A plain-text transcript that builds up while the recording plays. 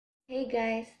Hey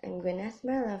guys, I'm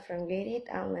Gwyneth from grade 8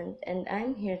 Almond, and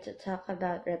I'm here to talk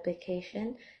about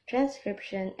replication,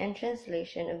 transcription, and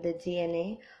translation of the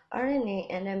DNA, RNA,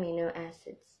 and amino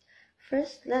acids.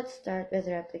 First, let's start with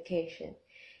replication.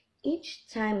 Each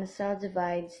time a cell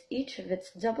divides, each of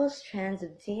its double strands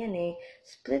of DNA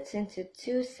splits into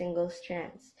two single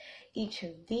strands. Each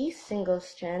of these single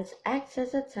strands acts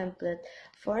as a template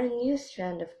for a new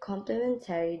strand of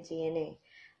complementary DNA.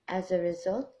 As a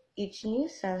result, each new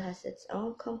cell has its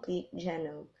own complete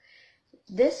genome.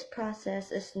 This process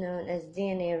is known as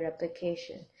DNA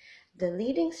replication. The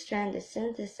leading strand is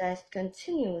synthesized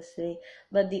continuously,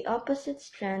 but the opposite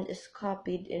strand is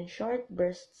copied in short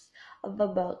bursts of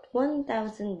about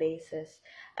 1,000 bases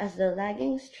as the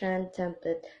lagging strand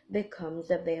template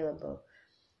becomes available.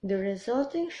 The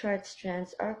resulting short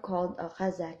strands are called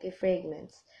Okazaki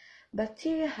fragments.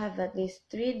 Bacteria have at least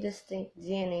three distinct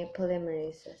DNA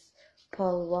polymerases,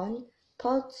 Pol I,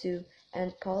 Pol II,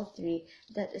 and Pol III,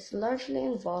 that is largely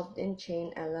involved in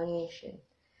chain elongation.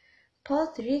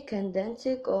 Pol III can then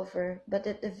take over, but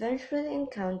it eventually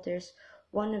encounters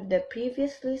one of the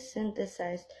previously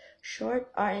synthesized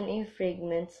short RNA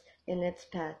fragments in its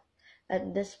path.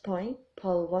 At this point,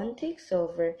 Pol I takes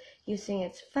over, using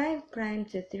its 5'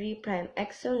 to 3'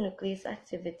 exonuclease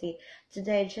activity to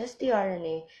digest the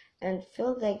RNA and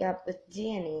fill the gap with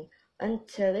DNA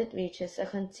until it reaches a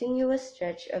continuous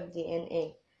stretch of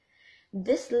DNA.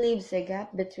 This leaves a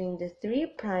gap between the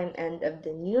 3' end of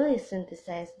the newly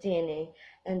synthesized DNA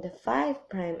and the 5'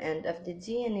 end of the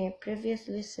DNA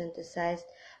previously synthesized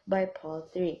by Pol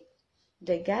III.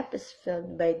 The gap is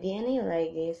filled by DNA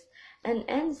ligase, an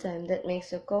enzyme that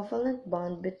makes a covalent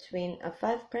bond between a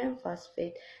 5'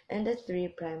 phosphate and a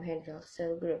 3'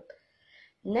 hydroxyl group.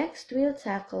 Next, we'll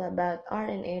tackle about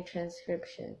RNA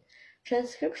transcription.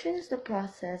 Transcription is the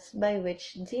process by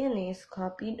which DNA is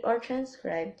copied or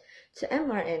transcribed to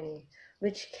mRNA,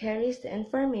 which carries the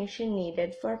information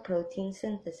needed for protein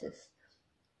synthesis.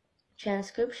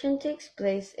 Transcription takes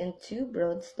place in two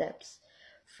broad steps.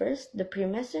 First, the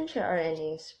pre-messenger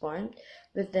RNA is formed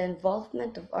with the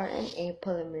involvement of RNA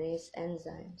polymerase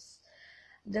enzymes.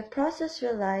 The process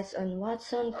relies on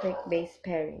Watson-Crick base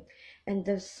pairing, and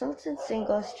the resultant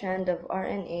single strand of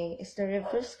RNA is the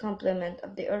reverse complement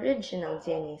of the original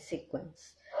DNA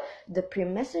sequence. The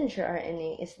pre-messenger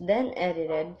RNA is then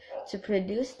edited to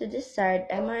produce the desired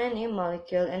mRNA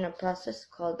molecule in a process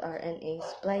called RNA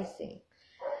splicing.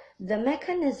 The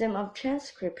mechanism of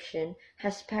transcription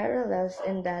has parallels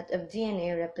in that of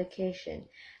DNA replication.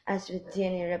 As with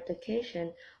DNA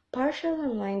replication, partial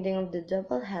unwinding of the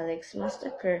double helix must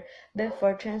occur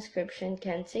before transcription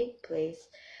can take place,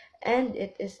 and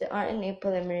it is the RNA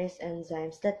polymerase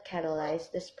enzymes that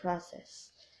catalyze this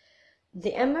process.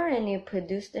 The mRNA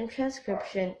produced in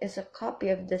transcription is a copy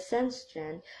of the sense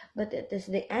strand, but it is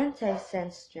the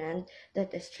antisense strand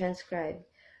that is transcribed.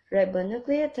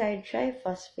 Ribonucleotide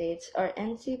triphosphates, or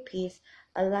NTPs,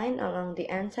 align along the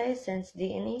antisense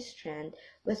DNA strand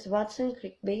with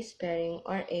Watson-Crick base pairing,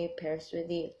 or A pairs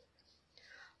with U.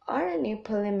 RNA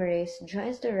polymerase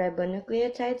joins the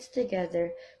ribonucleotides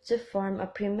together to form a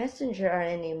pre-messenger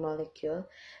RNA molecule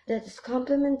that is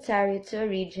complementary to a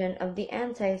region of the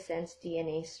antisense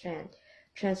DNA strand.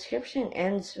 Transcription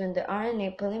ends when the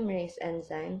RNA polymerase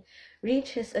enzyme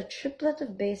reaches a triplet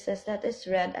of bases that is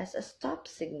read as a stop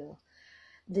signal.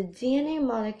 The DNA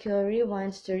molecule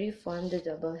rewinds to reform the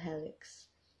double helix.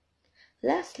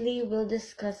 Lastly, we'll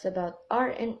discuss about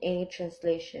RNA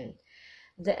translation.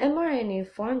 The mRNA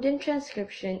formed in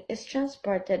transcription is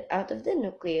transported out of the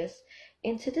nucleus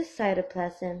into the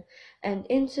cytoplasm and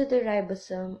into the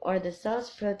ribosome, or the cell's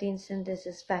protein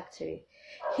synthesis factory.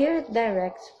 Here it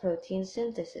directs protein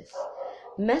synthesis.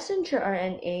 Messenger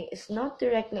RNA is not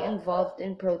directly involved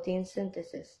in protein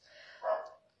synthesis.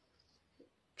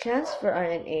 Transfer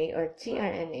RNA, or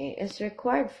tRNA, is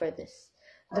required for this.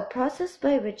 The process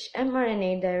by which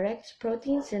mRNA directs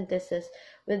protein synthesis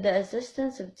with the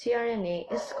assistance of tRNA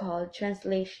is called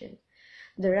translation.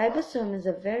 The ribosome is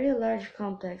a very large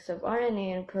complex of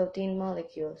RNA and protein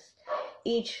molecules.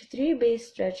 Each 3-base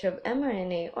stretch of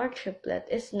mRNA or triplet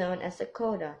is known as a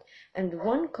codon, and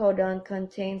one codon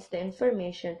contains the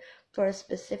information for a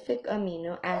specific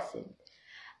amino acid.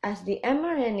 As the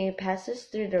mRNA passes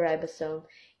through the ribosome,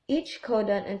 each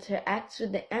codon interacts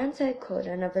with the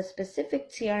anticodon of a specific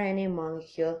tRNA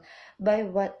molecule by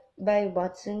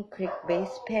Watson-Crick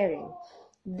base pairing.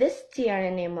 This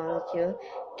tRNA molecule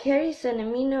carries an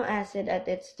amino acid at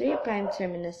its 3'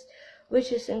 terminus,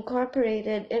 which is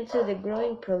incorporated into the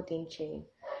growing protein chain.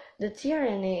 The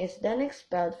tRNA is then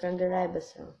expelled from the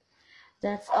ribosome.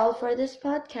 That's all for this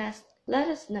podcast. Let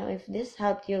us know if this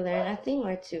helped you learn a thing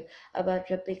or two about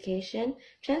replication,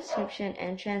 transcription,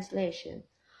 and translation.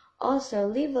 Also,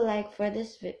 leave a like for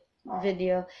this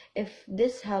video if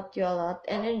this helped you a lot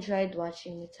and enjoyed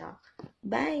watching me talk.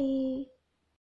 Bye!